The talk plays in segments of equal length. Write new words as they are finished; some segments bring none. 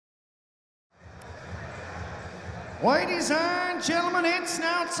Ladies and gentlemen, it's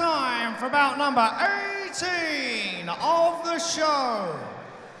now time for bout number 18 of the show.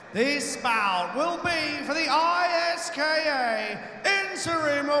 This bout will be for the ISKA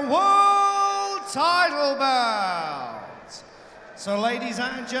Interim World Title Bout. So ladies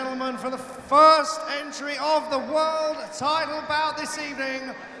and gentlemen, for the first entry of the World Title Bout this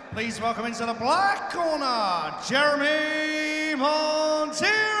evening, please welcome into the black corner, Jeremy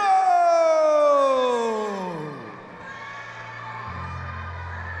Monteiro.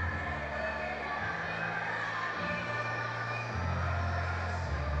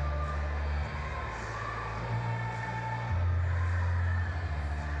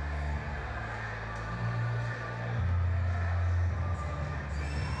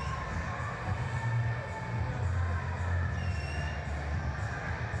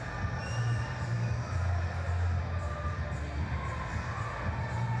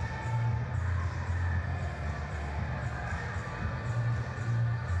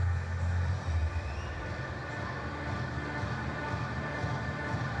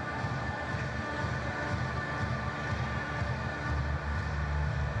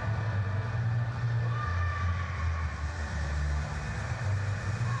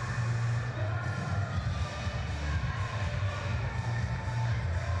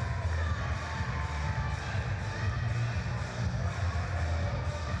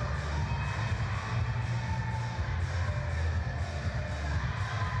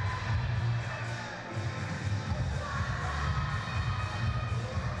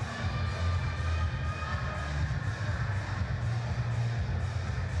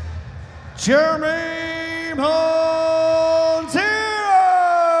 Jeremy Monteiro!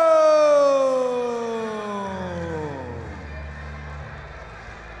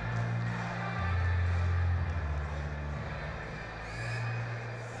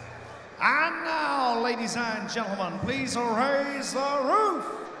 And now, ladies and gentlemen, please raise the roof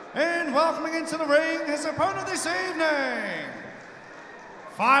in welcoming into the ring his opponent this evening.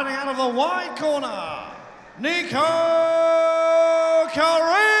 Fighting out of the white corner, Nico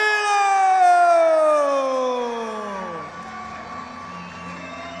Carrillo!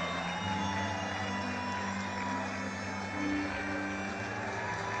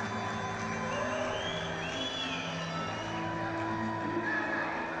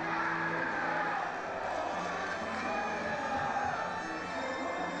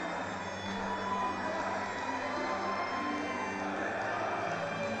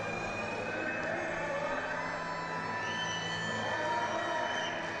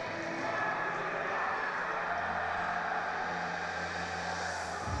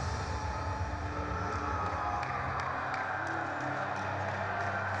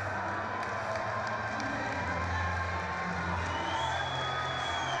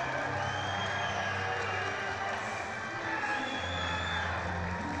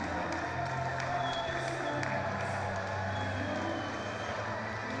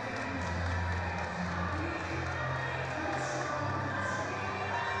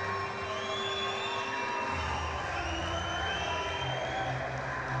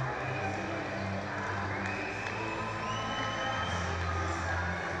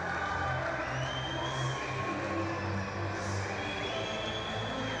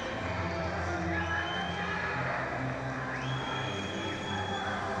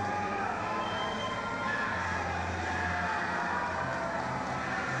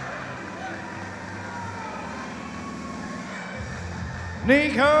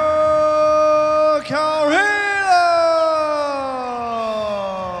 Nico Carrillo!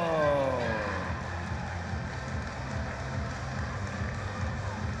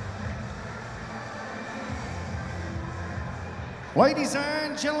 Ladies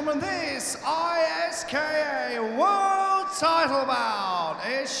and gentlemen, this ISKA World Title Bout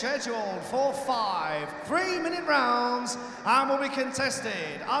is scheduled for 5 3-minute rounds and will be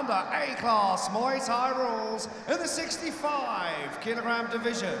contested under A-class Muay Thai rules in the 65-kilogram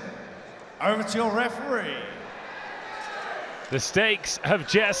division. Over to your referee. The stakes have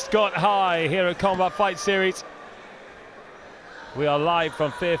just got high here at Combat Fight Series. We are live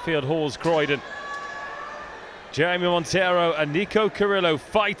from Fairfield Halls, Croydon. Jeremy Monteiro and Nico Carrillo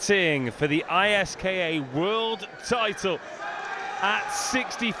fighting for the ISKA World Title at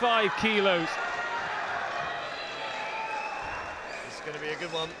 65 kilos. It's going to be a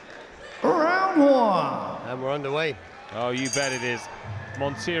good one. Round one. And we're underway. Oh, you bet it is.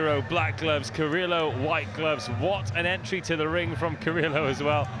 Monteiro, black gloves, Carrillo, white gloves. What an entry to the ring from Carrillo as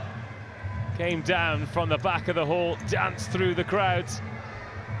well. Came down from the back of the hall, danced through the crowds,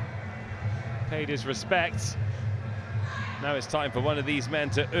 paid his respects. Now it's time for one of these men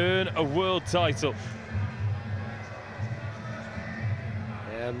to earn a world title.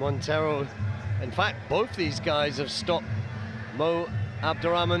 Yeah, Monteiro. In fact, both these guys have stopped Mo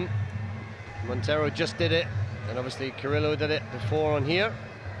Abdurrahman. Monteiro just did it, and obviously Carrillo did it before on here.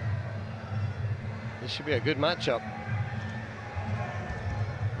 This should be a good matchup.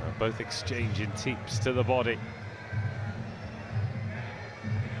 Both exchanging teeps to the body.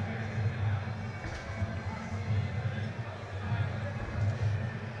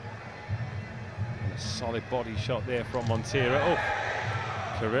 And a solid body shot there from Monteiro. Oh,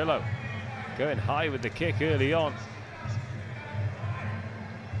 Carrillo going high with the kick early on.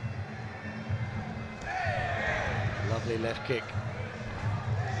 Lovely left kick.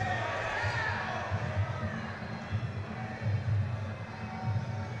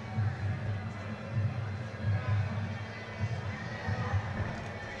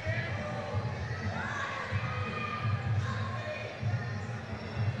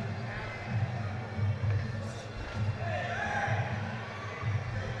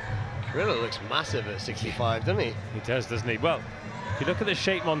 Carrillo looks massive at 65, doesn't he? He does, doesn't he? Well, if you look at the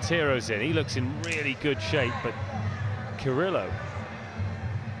shape Monteiro's in, he looks in really good shape, but Carrillo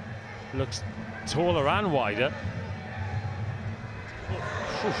looks taller and wider.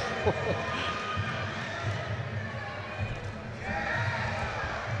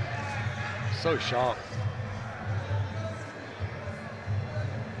 So sharp.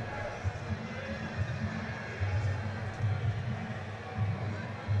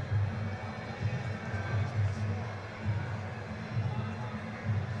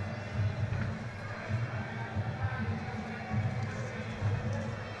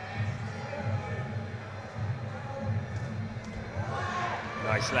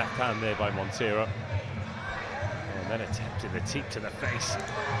 Nice left hand there by Monteiro. And then attempting the teep to the face.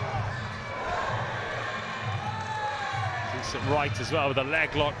 Decent right as well with the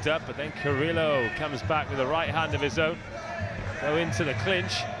leg locked up, but then Carrillo comes back with a right hand of his own. Go into the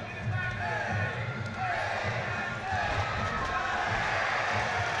clinch.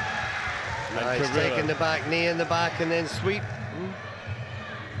 Nice, taking the back knee in the back and then sweep.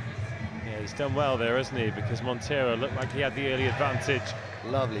 Yeah, he's done well there, hasn't he? Because Monteiro looked like he had the early advantage.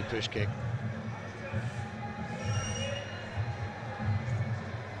 Lovely push kick.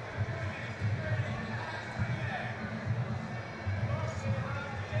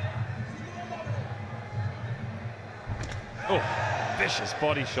 Oh, vicious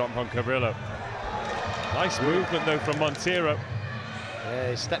body shot from Carrillo. Nice movement though from Monteiro. Yeah,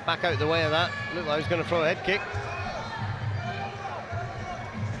 he stepped back out the way of that. Looked like he was going to throw a head kick.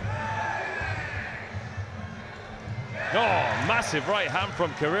 Oh, massive right hand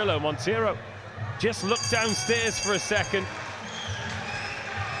from Carrillo. Monteiro just looked downstairs for a second.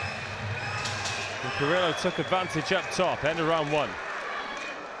 And Carrillo took advantage up top, end of round one.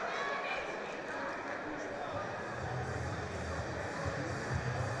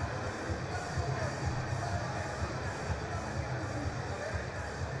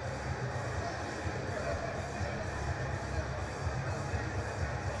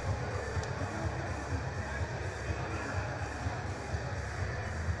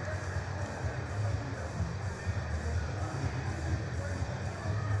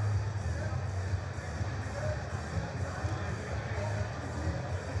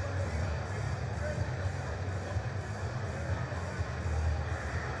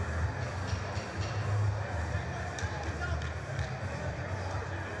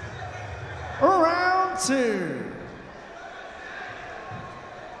 Round two.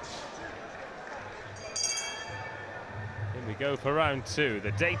 Here we go for round two.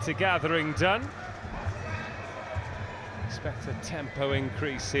 The data gathering done. Expect a tempo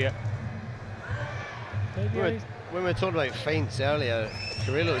increase here. When we were talking about feints earlier,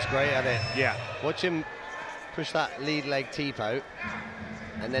 Carrillo was great at it. Yeah. Watch him push that lead leg teep out,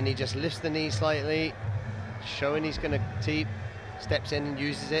 and then he just lifts the knee slightly, showing he's going to teep, steps in and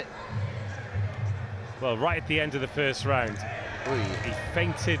uses it. Well, right at the end of the first round, he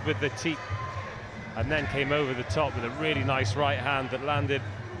feinted with the teep and then came over the top with a really nice right hand that landed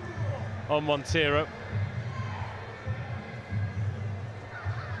on Monteiro.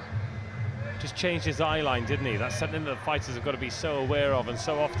 Just changed his eye line, didn't he? That's something that the fighters have got to be so aware of, and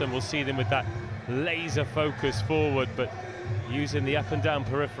so often we'll see them with that laser focus forward, but using the up and down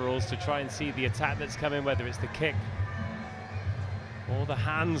peripherals to try and see the attack that's coming, whether it's the kick or the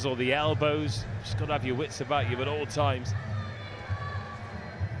hands or the elbows. Just got to have your wits about you at all times.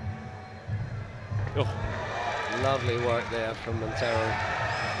 Oh. Lovely work there from Monteiro.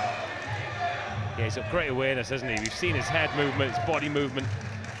 Yeah, he's got great awareness, hasn't he? We've seen his head movement, his body movement,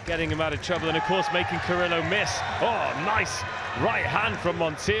 getting him out of trouble, and of course making Carrillo miss. Oh, nice right hand from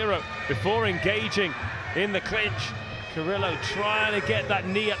Monteiro before engaging in the clinch. Carrillo trying to get that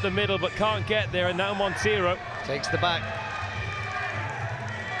knee up the middle, but can't get there, and now Monteiro takes the back.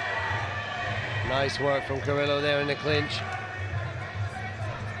 Nice work from Carrillo there in the clinch.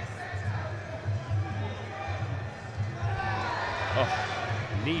 Oh,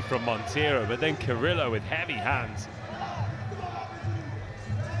 knee from Monteiro, but then Carrillo with heavy hands.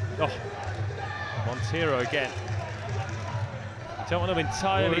 Oh, Monteiro again. You don't want to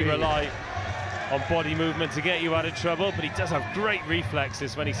entirely rely on body movement to get you out of trouble, but he does have great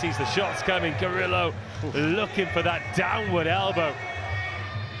reflexes when he sees the shots coming. Carrillo looking for that downward elbow.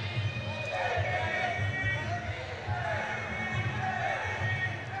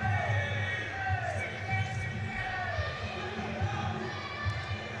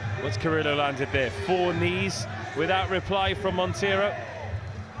 What's Carrillo landed there? 4 knees without reply from Monteiro.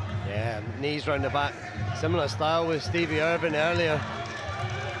 Yeah, knees round the back. Similar style with Stevie Irvin earlier.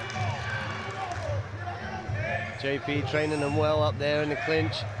 JP training him well up there in the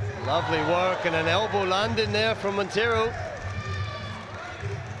clinch. Lovely work, and an elbow landing there from Monteiro.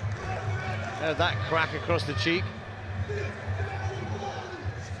 There's that crack across the cheek.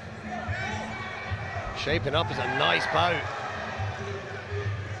 Shaping up as a nice bout.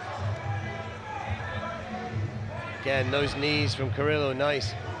 Again, those knees from Carrillo,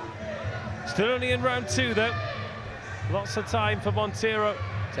 nice. Still only in round 2 though. Lots of time for Monteiro.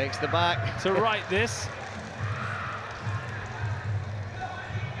 Takes the back. To right this.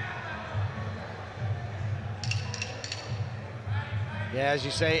 Yeah, as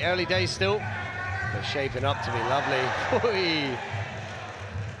you say, early days still. They're shaping up to be lovely.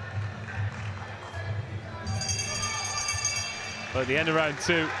 At the end of round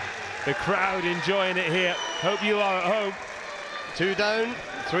 2, the crowd enjoying it here. Hope you are at home. 2 down,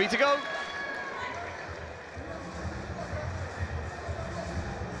 3 to go.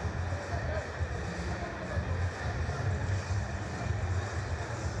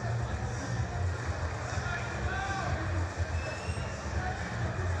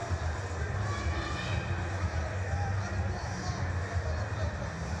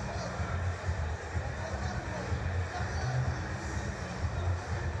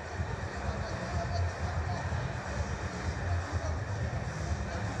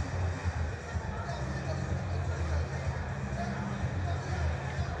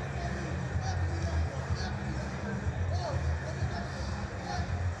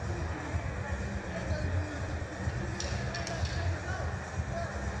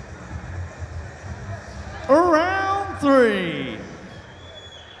 Round 3.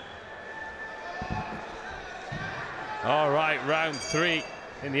 All right, round 3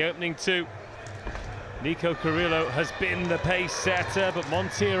 in the opening 2. Nico Carrillo has been the pace setter, but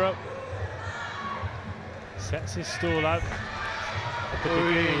Monteiro sets his stall out.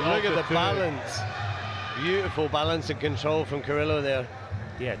 Look at the balance. Beautiful balance and control from Carrillo there.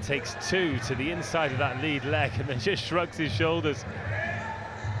 Yeah, takes 2 to the inside of that lead leg and then just shrugs his shoulders.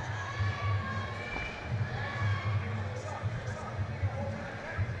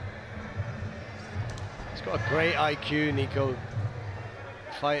 Got a great IQ, Nico.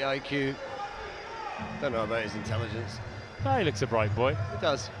 Fight IQ. Don't know about his intelligence. Oh, he looks a bright boy. He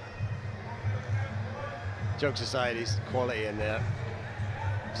does. Jokes aside, he's quality in there.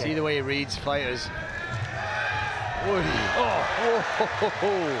 Okay. See the way he reads fighters. Oh.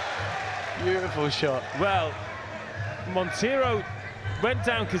 Beautiful shot. Well, Monteiro went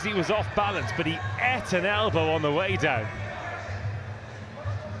down because he was off balance, but he ate an elbow on the way down.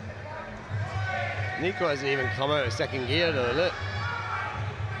 Nico hasn't even come out of second gear though, look.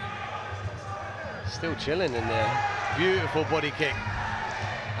 Still chilling in there. Beautiful body kick.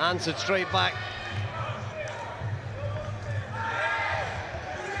 Answered straight back.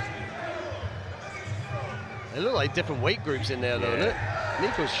 They look like different weight groups in there though, look.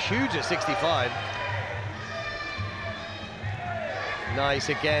 Nico's huge at 65. Nice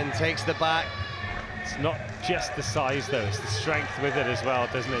again, takes the back. It's not just the size though, it's the strength with it as well,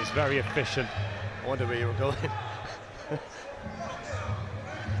 doesn't it? It's very efficient. I wonder where you were going.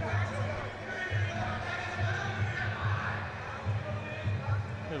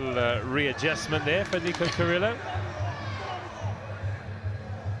 Little readjustment there for Nico Carrillo.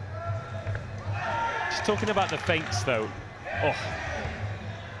 Just talking about the feints though. Oh.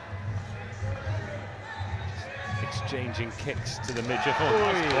 Exchanging kicks to the midriff.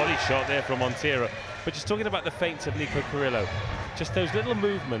 Oh, nice body shot there from Monteiro. But just talking about the feints of Nico Carrillo, just those little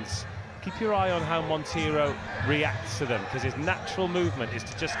movements. Keep your eye on how Monteiro reacts to them, because his natural movement is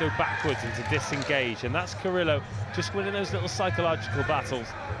to just go backwards and to disengage, and that's Carrillo just winning those little psychological battles.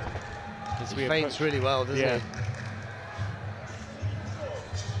 He feints really well, doesn't he?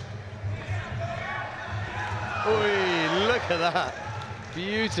 at that.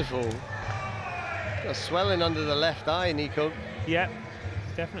 Beautiful. Got swelling under the left eye, Nico. Yeah,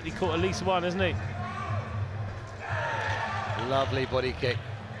 definitely caught at least one, hasn't he? Lovely body kick.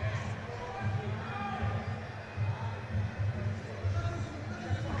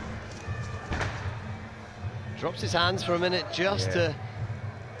 Drops his hands for a minute just to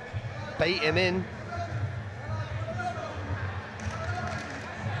bait him in.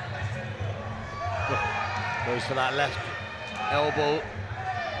 Goes for that left elbow.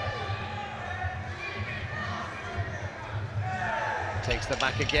 Takes the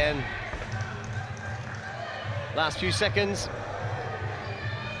back again. Last few seconds.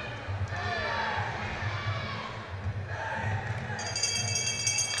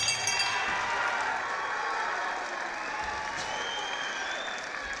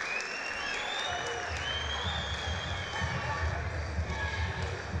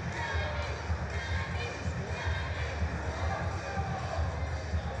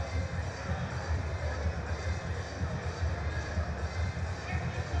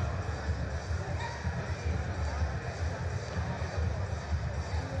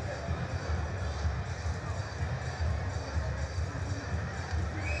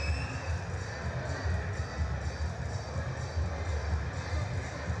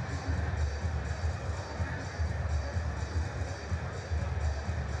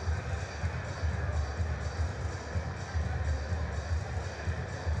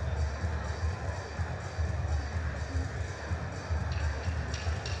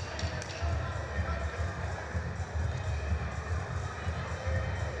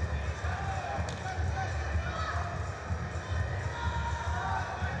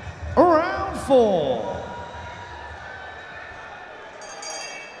 Round 4.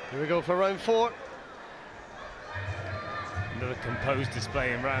 Here we go for round 4. Another composed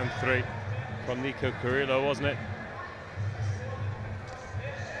display in round 3 from Nico Carrillo, wasn't it?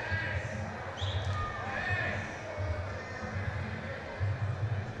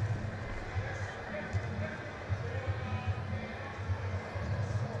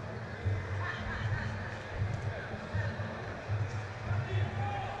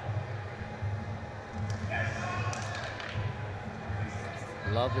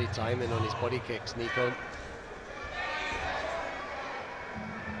 Lovely timing on his body kicks, Nico.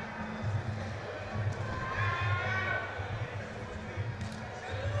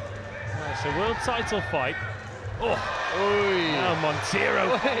 It's a world title fight. Oh, Oy. now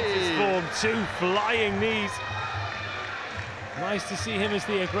Monteiro finds his form. 2 flying knees. Nice to see him as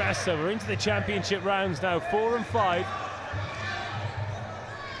the aggressor. We're into the championship rounds now, 4 and 5.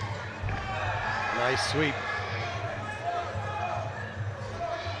 Nice sweep.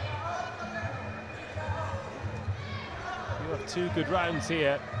 You have 2 good rounds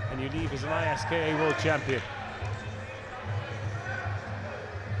here, and you leave as an ISKA world champion.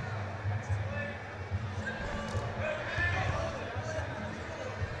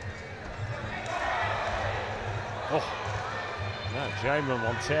 Oh, now Jaime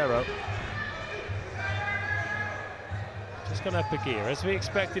Monteiro just gone up a gear, as we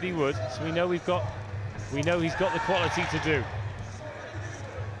expected he would. So we know he's got the quality to do.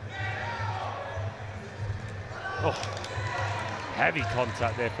 Oh, heavy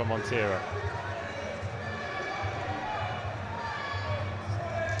contact there from Monteiro.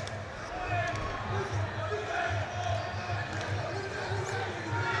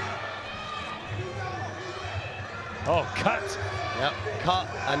 Oh, cut. Yep, cut,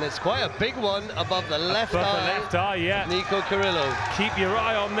 and it's quite a big one above the left Above eye. the left eye, yeah. Nico Carrillo. Keep your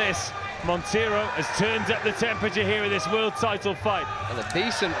eye on this. Monteiro has turned up the temperature here in this world title fight. And a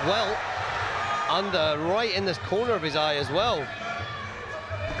decent welt under right in this corner of his eye as well.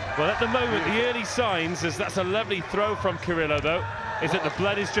 Well, at the moment, the early signs, as that's a lovely throw from Carrillo, though, is that the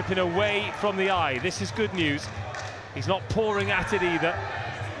blood is dripping away from the eye. This is good news. He's not pouring at it either.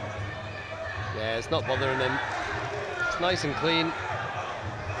 Yeah, it's not bothering him. It's nice and clean.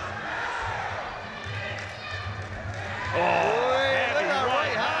 Oh, heavy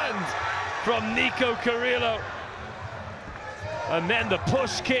right hand from Nico Carrillo. And then the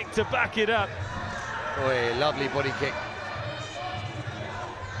push kick to back it up. Oi, lovely body kick.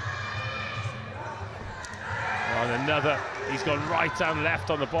 And another, he's gone right and left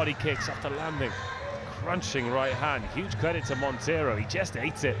on the body kicks after landing. Crunching right hand. Huge credit to Monteiro, he just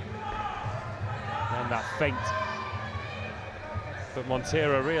ate it. And that feint. But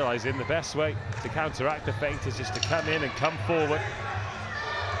Monteiro realising the best way to counteract the feint is just to come in and come forward.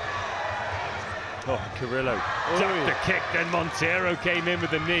 Oh, Carrillo ducked the kick, then Monteiro came in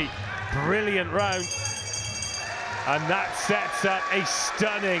with the knee. Brilliant round. And that sets up a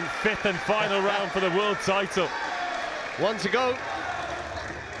stunning 5th and final round for the world title. One to go.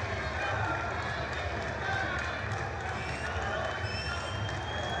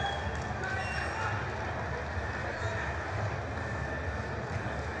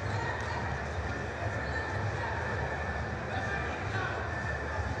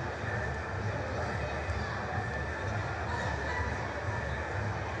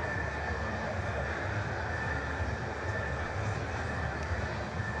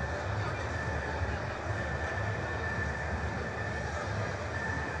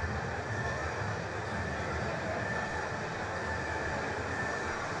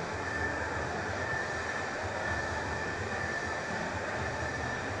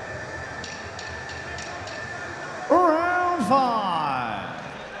 Round 5.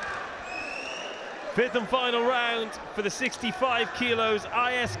 Fifth and final round for the 65 kilos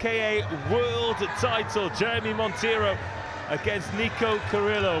ISKA world title. Jeremy Monteiro against Nico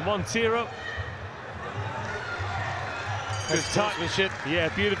Carrillo. Monteiro. Sportsmanship. Yeah,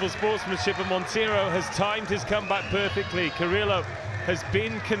 beautiful sportsmanship, and Monteiro has timed his comeback perfectly. Carrillo has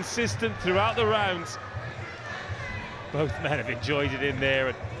been consistent throughout the rounds. Both men have enjoyed it in there,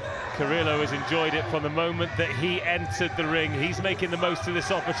 and Carrillo has enjoyed it from the moment that he entered the ring. He's making the most of this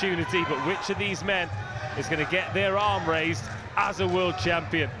opportunity, but which of these men is going to get their arm raised as a world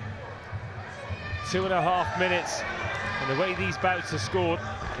champion? 2.5 minutes, and the way these bouts are scored,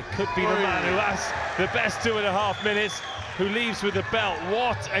 it could be the man who has the best 2.5 minutes who leaves with the belt.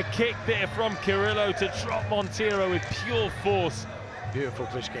 What a kick there from Carrillo to drop Monteiro with pure force. Beautiful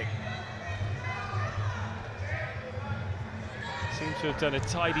push kick. Seems to have done a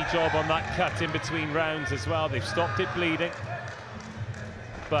tidy job on that cut in between rounds as well. They've stopped it bleeding,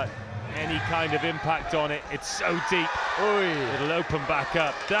 but any kind of impact on it, it's so deep. It'll open back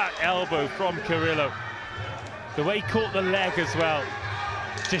up. That elbow from Carrillo, the way he caught the leg as well,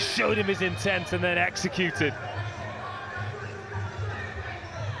 just showed him his intent and then executed.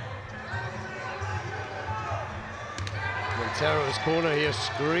 Monteiro's corner here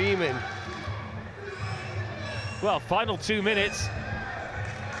screaming. Well, final 2 minutes.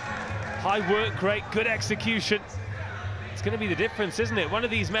 High work rate, good execution. It's going to be the difference, isn't it? One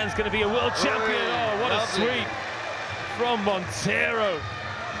of these men's going to be a world champion. Oh, what lovely. a sweep from Monteiro.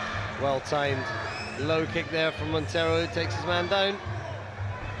 Well timed. Low kick there from Monteiro, takes his man down.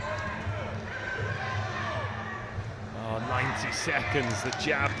 Oh, 90 seconds. The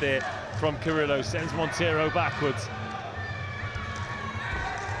jab there from Carrillo sends Monteiro backwards.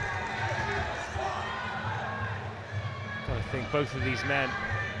 I think both of these men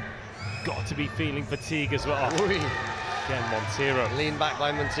got to be feeling fatigue as well. Again, Monteiro. Lean back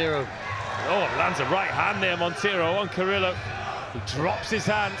by Monteiro. Oh, lands a right hand there, Monteiro on Carrillo. He drops his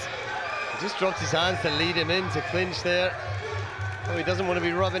hands. He just dropped his hands to lead him in to clinch there. Oh, he doesn't want to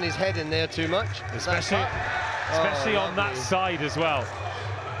be rubbing his head in there too much. Especially on that side as well.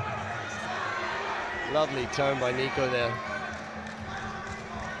 Lovely turn by Nico there.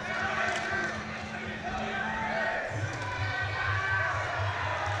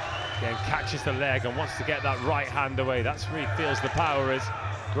 Again, catches the leg and wants to get that right hand away. That's where he feels the power is.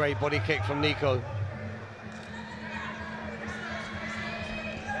 Great body kick from Nico.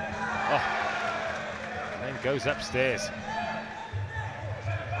 Oh, and then goes upstairs.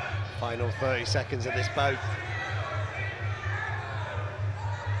 Final 30 seconds of this bout.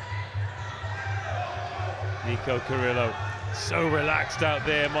 Nico Carrillo, so relaxed out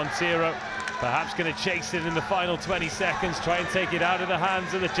there. Monteiro perhaps going to chase it in the final 20 seconds, try and take it out of the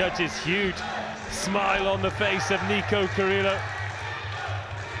hands of the judges. Huge smile on the face of Nico Carrillo.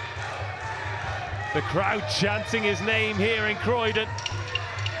 The crowd chanting his name here in Croydon.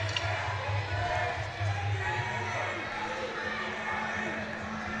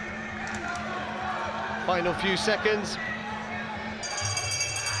 Final few seconds.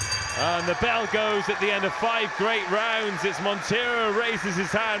 And the bell goes at the end of 5 great rounds. It's Monteiro raises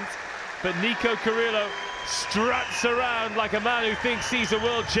his hand, but Nico Carrillo struts around like a man who thinks he's a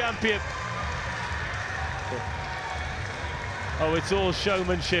world champion. Oh, it's all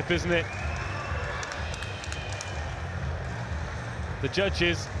showmanship, isn't it? The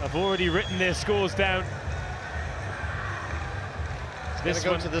judges have already written their scores down. This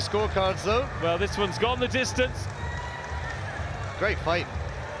one to the scorecards though. Well, this one's gone the distance. Great fight.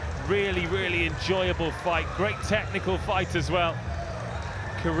 Really, really enjoyable fight. Great technical fight as well.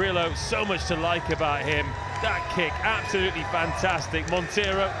 Carrillo, so much to like about him. That kick, absolutely fantastic.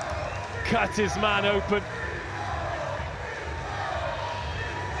 Monteiro cut his man open.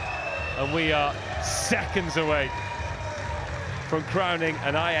 And we are seconds away from crowning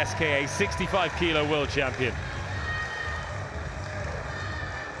an ISKA 65 kilo world champion.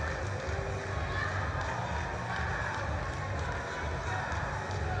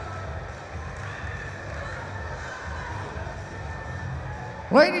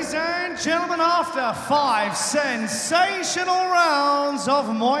 Ladies and gentlemen, after 5 sensational rounds of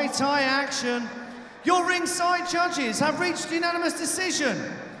Muay Thai action, your ringside judges have reached unanimous decision.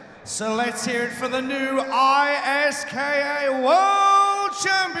 So let's hear it for the new ISKA World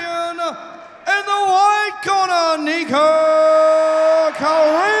Champion in the white corner, Nico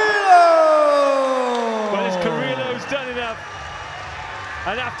Carrillo! Well, as Carrillo's done enough,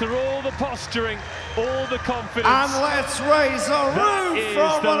 and after all the posturing, all the confidence, and let's raise a roof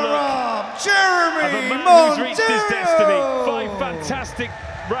from runner-up, of Jeremy a man Monteiro! who's reached his destiny. 5 fantastic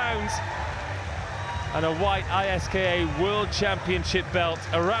rounds and a white ISKA World Championship belt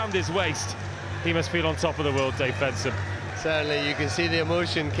around his waist. He must feel on top of the world, Dave Fenson. Certainly, you can see the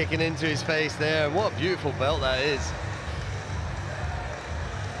emotion kicking into his face there. What a beautiful belt that is.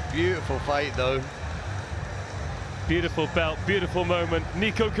 Beautiful fight, though. Beautiful belt, beautiful moment.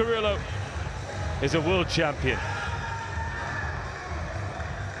 Nico Carrillo is a world champion.